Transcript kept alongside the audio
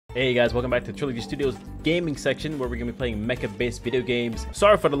Hey guys, welcome back to TriloG Studios gaming section where we're going to be playing mecha-based video games.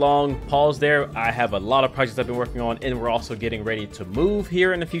 Sorry for the long pause there. I have a lot of projects I've been working on, and we're also getting ready to move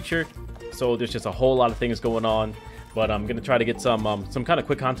here in the future. So there's just a whole lot of things going on. But I'm going to try to get some kind of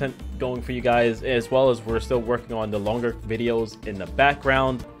quick content going for you guys, as well as we're still working on the longer videos in the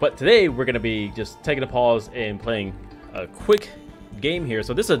background. But today we're going to be just taking a pause and playing a quick game here.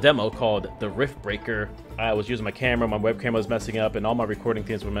 So this is a demo called the Rift Breaker. I was using my camera, my webcam was messing up, and all my recording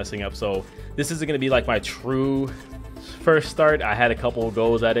things were messing up. So this isn't going to be like my true first start. I had a couple of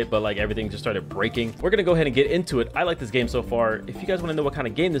goes at it, but like everything just started breaking. We're going to go ahead and get into it. I like this game so far. If you guys want to know what kind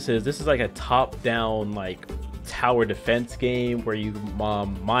of game this is like a top-down like tower defense game where you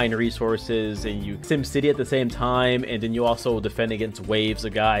mine resources and you sim city at the same time, and then you also defend against waves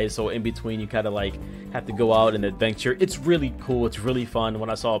of guys. So in between you kind of like have to go out and adventure. It's really cool, it's really fun. When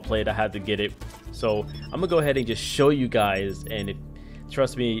I saw it played, I had to get it. So I'm gonna go ahead and just show you guys, and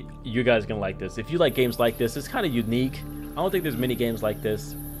trust me, you guys are gonna like this. If you like games like this, it's kind of unique. I don't think there's many games like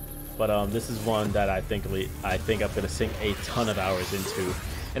this, but this is one that I think I'm gonna sink a ton of hours into.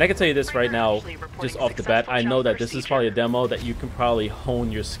 And I can tell you this right now, just off the bat, I know that this is probably a demo that you can probably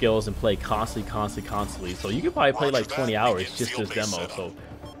hone your skills and play constantly. So you can probably play like 20 hours just this demo. So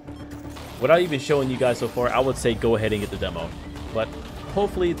without even showing you guys so far, I would say go ahead and get the demo. But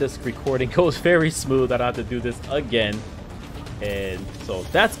hopefully this recording goes very smooth. I don't have to do this again. And so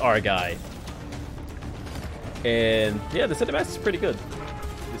that's our guy. And yeah, the cinematics is pretty good.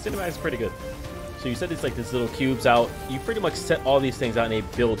 The cinematics is pretty good. So you set these like these little cubes out. You pretty much set all these things out and they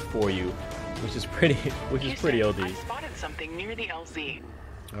build for you, which is pretty OD. I spotted something near the LZ.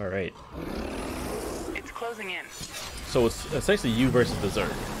 All right. It's closing in. So it's essentially you versus the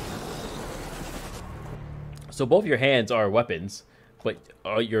Zerg. So both your hands are weapons, but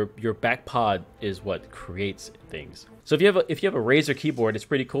your back pod is what creates things. So if you have a Razer keyboard, it's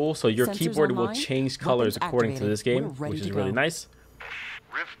pretty cool. So your keyboard will change colors according to this game, which is really nice.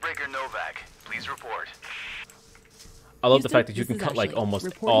 Rift Breaker Novak, please report. I love the fact that you can cut like almost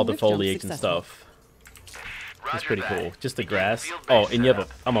all the foliage and stuff. It's pretty cool. Just the grass. Oh, and you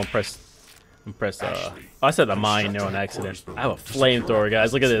have I said a mine there on accident. I have a flamethrower,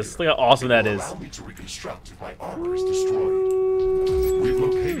 guys. Look at this. Look how awesome that is.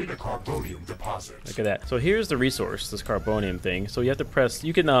 Look at that. So here's the resource, this carbonium thing. So you have to press,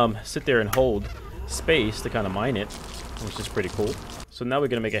 you can sit there and hold space to kind of mine it, which is pretty cool. So now we're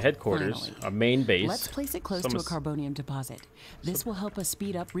going to make a headquarters, our main base. Let's place it close to a carbonium deposit. This will help us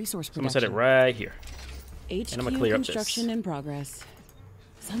speed up resource production. I'm going to set it right here. HQ and I'm going to clear construction up this. In progress.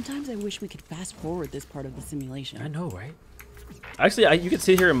 Sometimes I wish we could fast forward this part of the simulation. I know, right? Actually, you can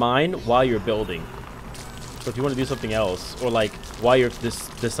sit here and mine while you're building. So if you want to do something else, or like while you're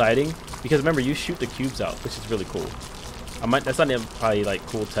deciding, because remember, you shoot the cubes out, which is really cool. That's not even probably like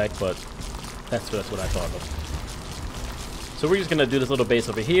cool tech, but that's what I thought of. So we're just gonna do this little base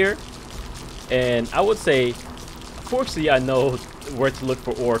over here, and I would say, fortunately, I know where to look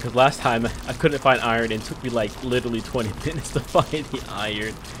for ore, because last time I couldn't find iron, and it took me like literally 20 minutes to find the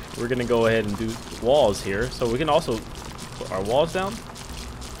iron. We're gonna go ahead and do walls here, so we can also put our walls down.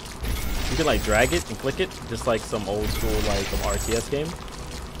 You can like drag it and click it, just like some old school like RTS game.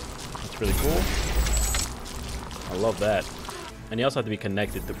 That's really cool. I love that. And you also have to be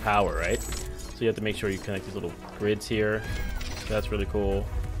connected to power, right? So you have to make sure you connect these little grids here. That's really cool.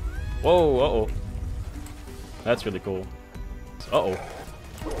 Whoa, uh-oh. That's really cool. Uh-oh.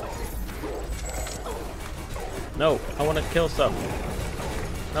 No, I want to kill stuff.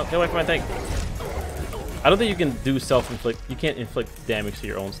 No, get away from my thing. I don't think you can do self-inflict. You can't inflict damage to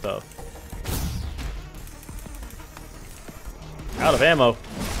your own stuff. Out of ammo.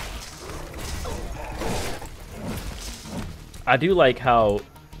 I do like how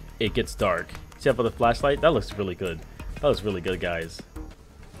it gets dark. See how for the flashlight? That looks really good. That looks really good, guys.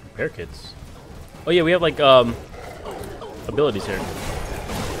 Repair kits. Oh yeah, we have like abilities here.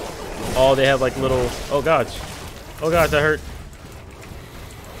 Oh, they have like little. Oh gosh. Oh gosh, that hurt.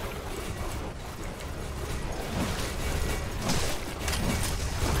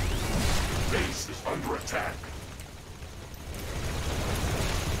 Base is under attack.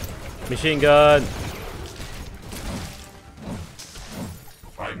 Machine gun.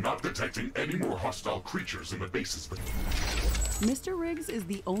 I'm not detecting any more hostile creatures in the bases. Mr. Riggs is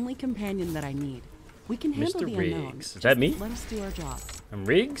the only companion that I need. We can handle Mr. the Riggs. unknowns. Is that me? Let us do our job. I'm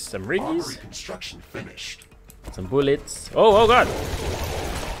Riggs. I'm Riggies. Armory construction finished. Some bullets. Oh god.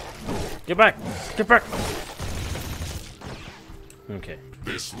 Get back. Get back. Okay.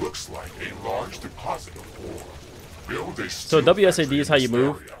 This looks like a large deposit of ore. Build a So WSAD is how you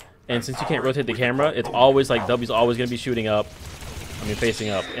move. And since you can't rotate the camera, it's always like W's always going to be shooting up. I mean facing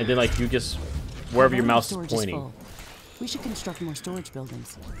up, and then like you just wherever your mouse is Storage pointing. full. We should construct more storage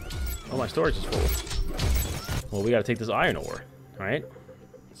buildings. Oh, my storage is full. Well, we gotta take this iron ore, right?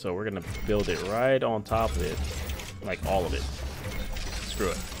 So we're gonna build it right on top of it, like all of it. Screw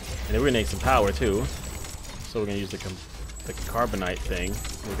it. And then we're gonna need some power too. So we're gonna use the carbonite thing.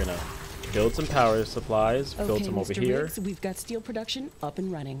 We're gonna build some power supplies, build some over Mr. here. Riggs, we've got steel production up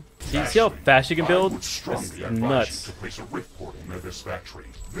and running. See how fast you can build? I would strongly That's advise nuts. you to place a rift portal near this factory.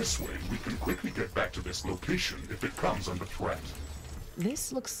 This way, we can quickly get back to this location if it comes under threat.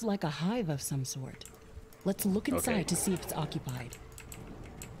 This looks like a hive of some sort. Let's look inside Okay. to see if it's occupied.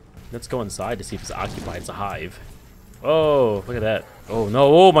 Let's go inside to see if it's occupied. It's a hive. Oh, look at that. Oh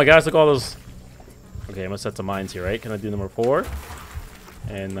no, oh my gosh, look at all those. Okay, I'm gonna set some mines here, right? Can I do number 4?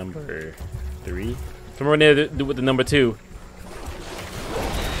 And number 3? Come over there to do with the number 2.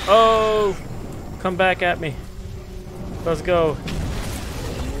 Oh! Come back at me. Let's go.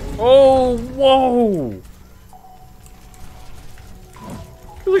 Oh, whoa!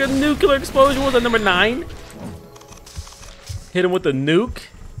 There's like a nuclear explosion. What was that, number 9? Hit him with the nuke.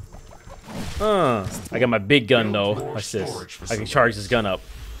 I got my big gun though. Watch this. I can charge this gun up.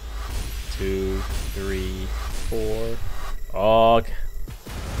 2, 3, 4. Oh.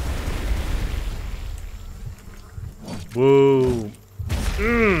 Woo.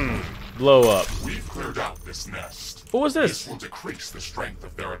 Blow up. We've cleared out this nest. What was This this? will decrease the strength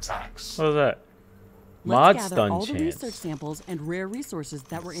of their attacks. What was that? Let's Mod gather stun all the research chance. samples and rare resources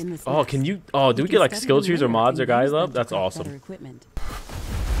that were in this. Oh, nest. can you? Oh, do we can get like study skill them trees or later mods or and guys use them up? to That's craft better awesome. equipment.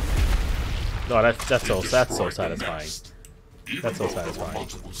 No, that's so Destroyed the satisfying. nest. Even That's so though there were satisfying.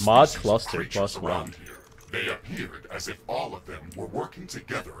 multiple Mod species of cluster creatures +1. around here, they appeared as if all of them were working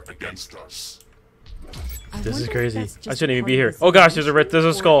together against us. I This is wonder if crazy. that's I just shouldn't even part be of here. the Oh gosh, there's a simulation, there's a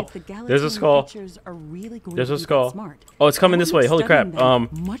or skull. if the There's a Galaxian skull. creatures are really going There's to a be that skull. smart. Oh, it's coming How this would way. Holy crap. studying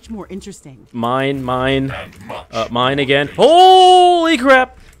them much more interesting. Mine. And much Mine again. more Holy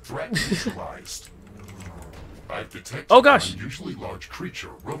crap! threat neutralized. I've detected Oh, gosh. an unusually large creature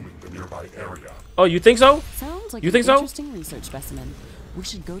roaming the nearby area. Oh, you think so? Sounds like You an think so? interesting research specimen. We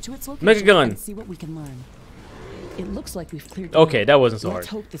should go to its location Make a gun. and see what we can learn. It looks like we've cleared. Okay, that wasn't so Let's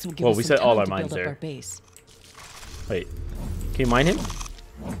hard. hope this will give Well, us we some set all time our to mines build up there. our base. Wait, can you mine him?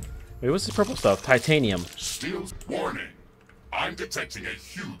 Wait, what's this purple stuff? Titanium. Steel's warning. I'm detecting a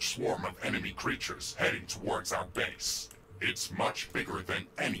huge swarm of enemy creatures heading towards our base. It's much bigger than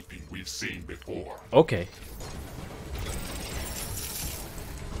anything we've seen before. Okay.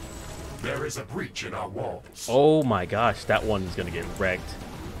 There is a breach in our walls. Oh my gosh, that one is gonna get wrecked.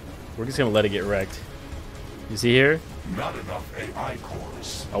 We're just gonna let it get wrecked. You see here? Not enough AI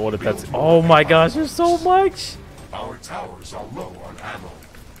cores. I wonder if that's. Build more Oh my AI gosh, there's so cores. much. Our towers are low on ammo.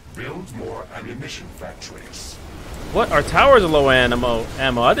 Build more ammunition factories. What? Our towers are low ammo.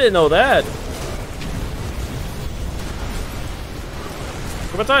 I didn't know that.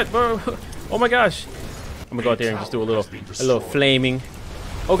 Come outside. Oh my gosh. I'm gonna go out there and just do a little flaming.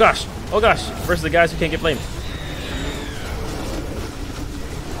 Oh gosh. Versus the guys who can't get flamed.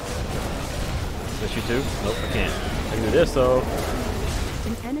 Can I shoot too? Nope, I can't. I can do this though.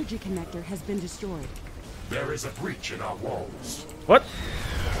 An energy connector has been destroyed. There is a breach in our walls. What?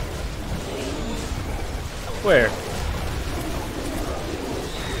 Where?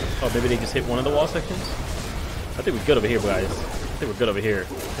 Oh, maybe they just hit one of the wall sections? I think we're good over here, guys. I think we're good over here.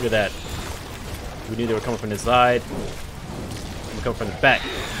 Look at that. We knew they were coming from this side. We're coming from the back.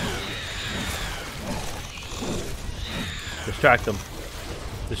 Distract them.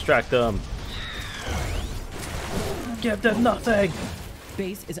 Distract them. Give them nothing.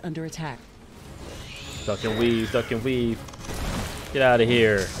 Base is under attack. Duck and weave, duck and weave. Get out of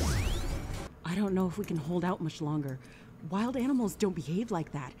here. I don't know if we can hold out much longer. Wild animals don't behave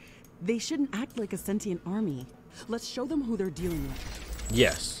like that. They shouldn't act like a sentient army. Let's show them who they're dealing with.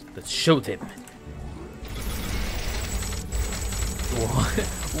 Yes, let's show them.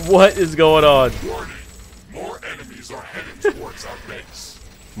 What is going on? Warning! More enemies are heading towards our base.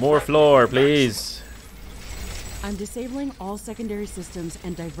 More floor, please. I'm disabling all secondary systems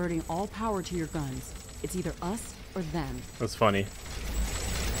and diverting all power to your guns. It's either us or them. That's funny.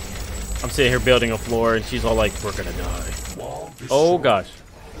 I'm sitting here building a floor and she's all like, we're gonna die. Wall destroyed. Oh gosh.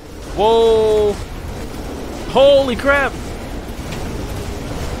 Whoa! Holy crap!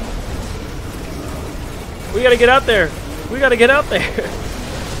 We gotta get out there. We gotta get out there.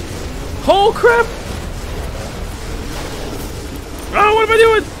 Oh crap! Oh, what am I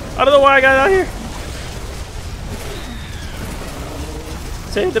doing? I don't know why I got out here.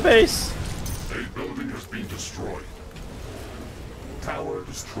 Save the base. A building has been destroyed. Tower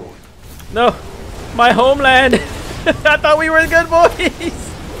destroyed. No, my homeland. I thought we were good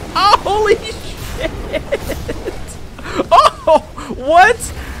boys. Oh, holy shit. Oh, what?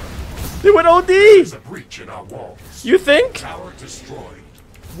 They went OD. There's a breach in our walls. You think? Tower destroyed.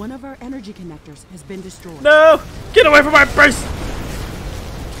 One of our energy connectors has been destroyed. No. Get away from my base.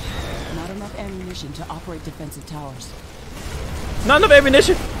 Not enough ammunition to operate defensive towers. Not enough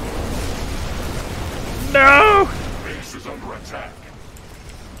ammunition. No. Base is under attack.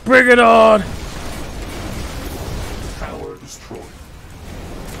 Bring it on. Tower destroyed.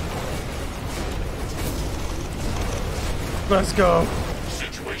 Let's go.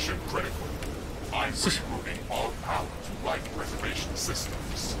 Situation critical. I'm rerouting all power to light preservation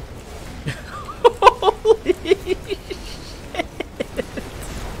systems. Holy shit.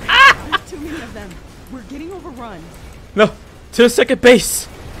 There's too many of them. We're getting overrun. No. To the second base.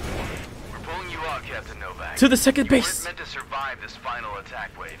 We're pulling you out, Captain Novak. To the second You weren't base. meant to survive this final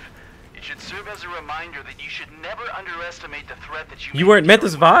attack wave. It should serve as a reminder that you should never underestimate the threat that you You weren't meant to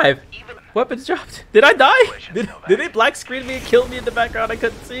survive. Even Weapons dropped. Did I die? Did they black screen me and kill me in the background? I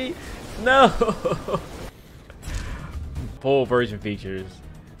couldn't see. No. Full version features.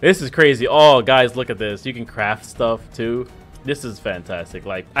 This is crazy. Oh, guys, look at this. You can craft stuff too. This is fantastic.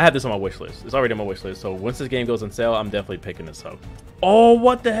 Like, I have this on my wish list. It's already on my wish list. So once this game goes on sale, I'm definitely picking this up. Oh,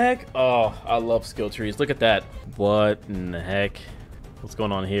 what the heck? Oh, I love skill trees. Look at that. What in the heck? What's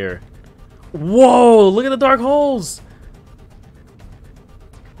going on here? Whoa, look at the dark holes.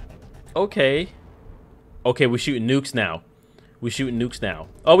 Okay. Okay, we're shooting nukes now. We're shooting nukes now.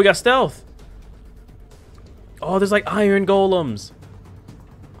 Oh, we got stealth. Oh, there's like iron golems.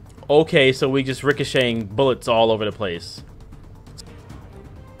 Okay, so we just ricocheting bullets all over the place.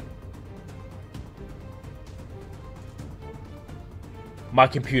 My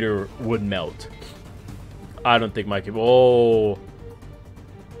computer would melt. I don't think my computer... Oh.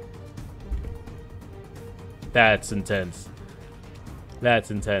 That's intense.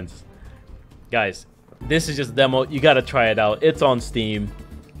 That's intense. Guys, this is just a demo. You gotta try it out. It's on Steam.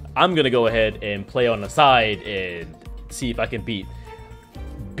 I'm gonna go ahead and play on the side and see if I can beat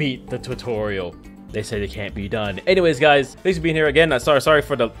the tutorial. They say they can't be done. Anyways, guys, thanks for being here again. Sorry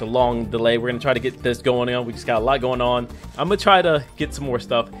for the long delay. We're gonna try to get this going on. We just got a lot going on. I'm gonna try to get some more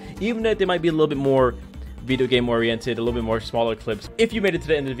stuff, even if they might be a little bit more video game oriented, a little bit more smaller clips. If you made it to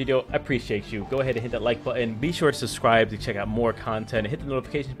the end of the video, I appreciate you. Go ahead and hit that like button. Be sure to subscribe to check out more content and hit the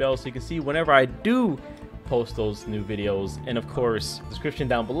notification bell so you can see whenever I do post those new videos. And of course, description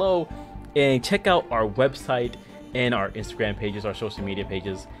down below, and check out our website and our Instagram pages, our social media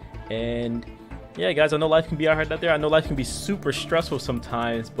pages. And yeah, guys, I know life can be hard out there. I know life can be super stressful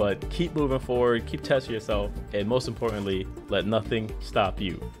sometimes, but keep moving forward, keep testing yourself, and most importantly, let nothing stop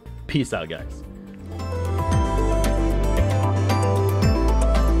you. Peace out, guys.